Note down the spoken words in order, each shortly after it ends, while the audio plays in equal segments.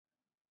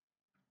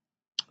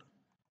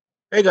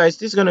Hey guys,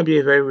 this is going to be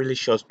a very really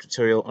short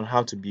tutorial on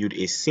how to build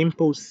a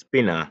simple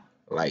spinner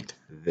like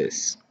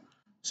this.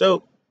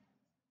 So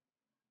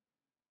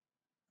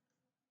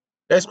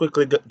let's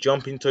quickly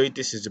jump into it.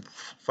 This is the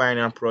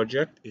final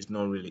project. It's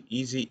not really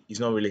easy.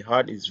 It's not really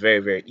hard. It's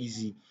very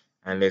easy.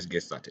 And let's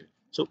get started.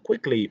 So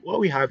quickly,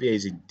 what we have here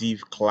is a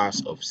div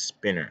class of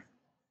spinner.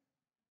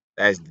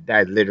 That's just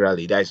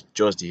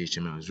the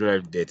HTML. It's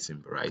really dead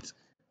simple, right?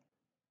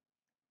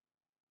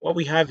 What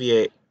we have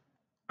here,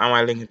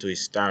 I'm linking to a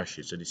style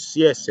sheet. So the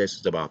CSS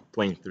is about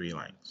 23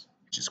 lines,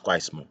 which is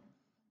quite small.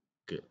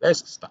 Okay,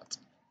 let's start.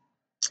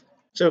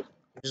 So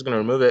I'm just gonna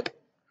remove it.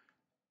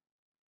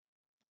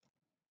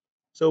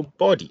 So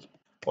body,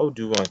 what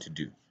do we want to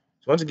do? So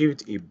we want to give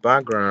it a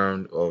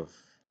background of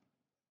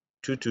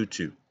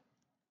 222. We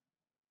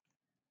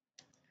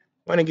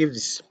want to give the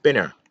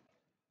spinner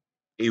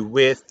a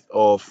width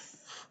of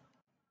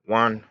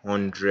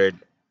 100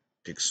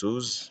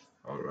 pixels,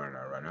 or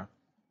rather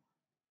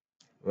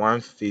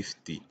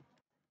 150.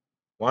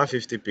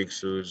 150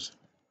 pixels,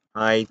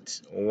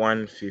 height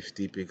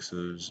 150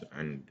 pixels,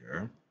 and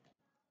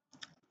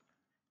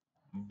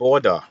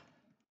border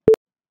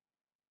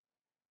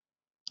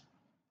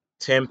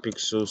 10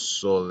 pixels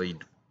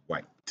solid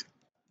white.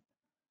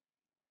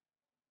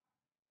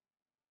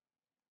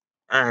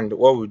 And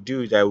what we'll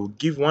do is I will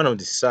give one of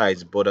the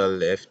sides border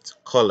left,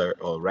 color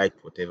or right,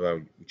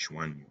 whatever which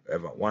one you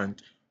ever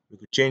want. We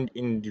could change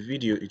in the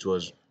video it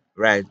was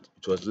right,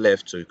 it was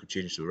left, so you could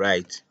change to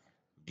right,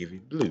 give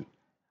it blue.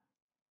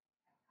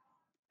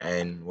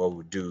 And what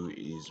we'll do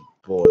is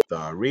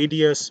border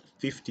radius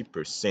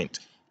 50%.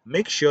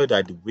 Make sure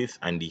that the width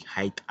and the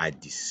height are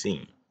the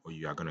same, or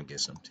you are gonna get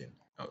something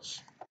else.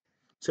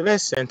 So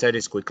let's center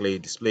this quickly.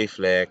 Display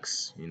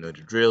flex, you know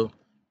the drill.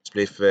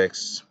 Display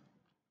flex,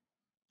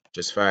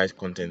 justify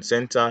content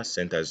center,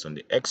 center is on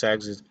the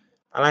x-axis,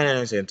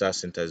 align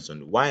center is on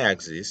the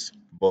y-axis.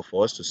 But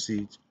for us to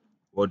see it,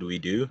 what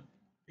do?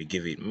 We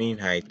give it mean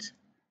height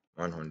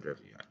 100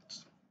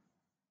 yards.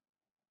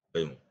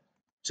 Boom.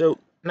 So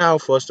now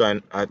for us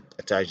to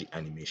attach the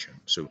animation.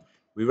 So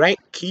we write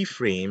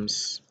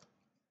keyframes,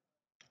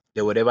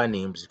 the whatever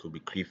names, it could be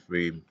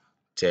keyframe,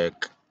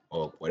 tech,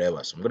 or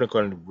whatever. So I'm gonna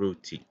call it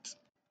rotate.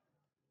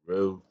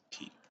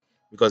 Rotate.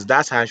 Because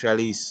that's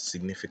actually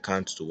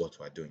significant to what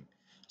we're doing.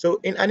 So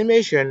in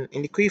animation,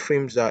 in the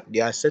keyframes, that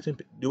there are certain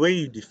the way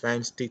you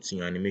define states in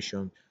your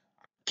animation.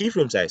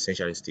 Keyframes are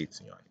essentially states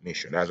in your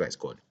animation. That's why it's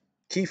called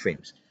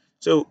keyframes.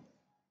 So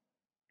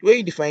the way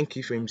you define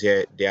keyframes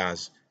here,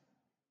 there's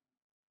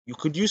you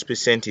could use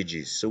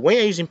percentages. So when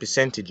you're using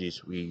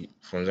percentages, we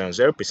for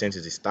example 0%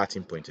 is the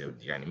starting point of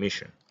the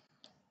animation.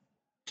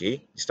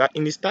 Okay, start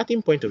in the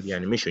starting point of the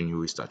animation, you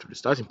will start with the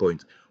starting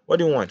point. What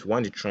do you want? You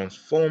want the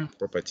transform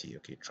property.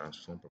 Okay,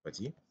 transform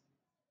property.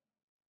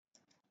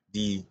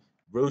 The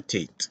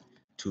rotate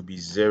to be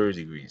 0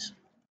 degrees.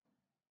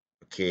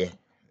 Okay,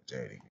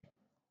 0 degree.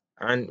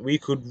 And we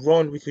could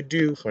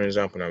do, for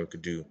example, now we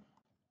could do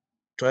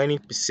 20%,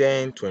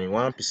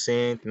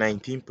 21%,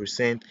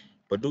 19%,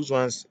 but those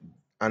ones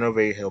are not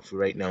very helpful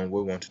right now.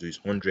 What we want to do is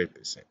 100%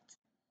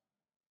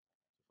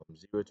 from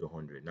 0 to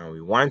 100. Now we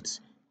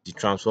want the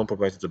transform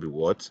property to be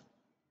what?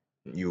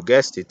 You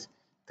guessed it,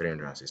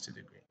 360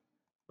 degrees.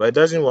 But it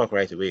doesn't work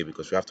right away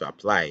because we have to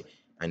apply.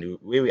 And the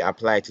way we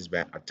apply it is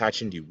by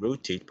attaching the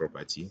rotate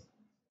property.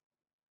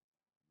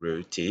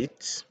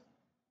 Rotate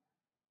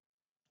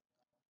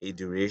a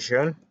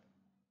duration,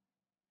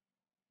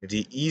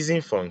 the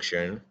easing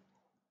function,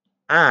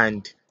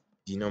 and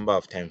the number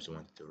of times you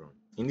want it to run.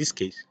 In this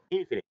case,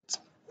 infinite.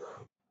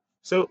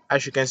 So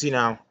as you can see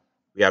now,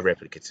 we have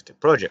replicated the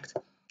project.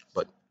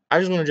 But I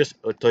just want to just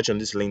touch on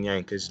this linear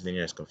in case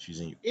linear is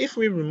confusing you. If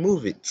we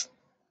remove it,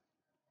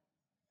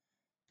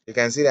 you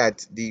can see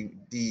that the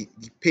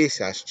pace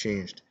has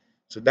changed.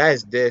 So that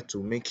is there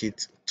to make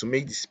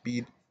the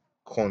speed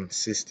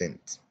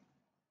consistent.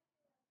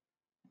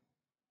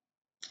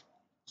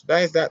 So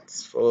that is that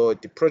for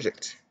the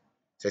project.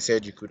 As I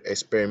said, you could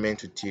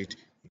experiment with it.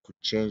 You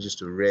could change this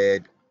to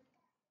red.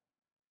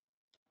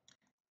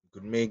 You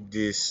could make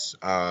this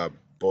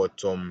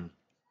bottom.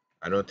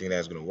 I don't think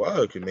that's gonna work.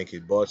 You could make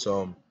it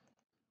bottom.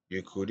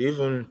 You could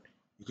even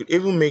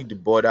make the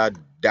border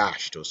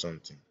dashed or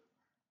something.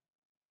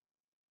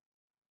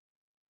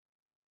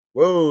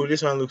 Whoa,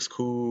 this one looks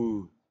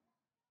cool.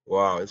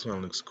 Wow, this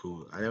one looks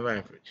cool. I never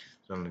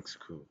this one looks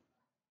cool.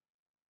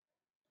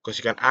 Because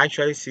you can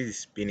actually see the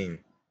spinning.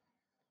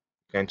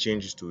 You can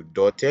change this to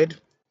dotted.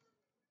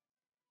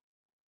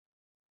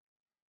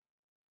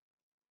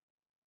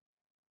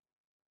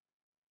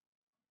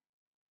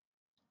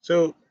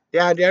 So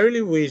yeah, there are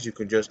really ways you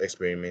could just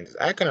experiment.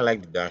 I kinda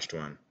like the dashed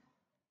one.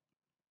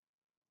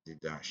 The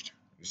dashed.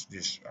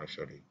 This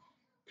actually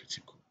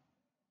pretty cool.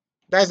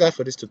 That's that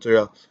for this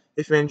tutorial.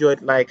 If you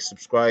enjoyed, like,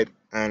 subscribe,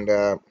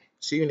 and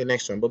see you in the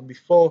next one. But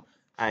before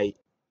I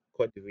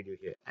cut the video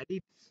here, I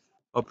did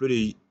upload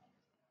a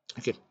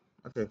okay.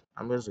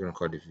 I'm just gonna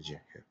cut the video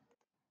here.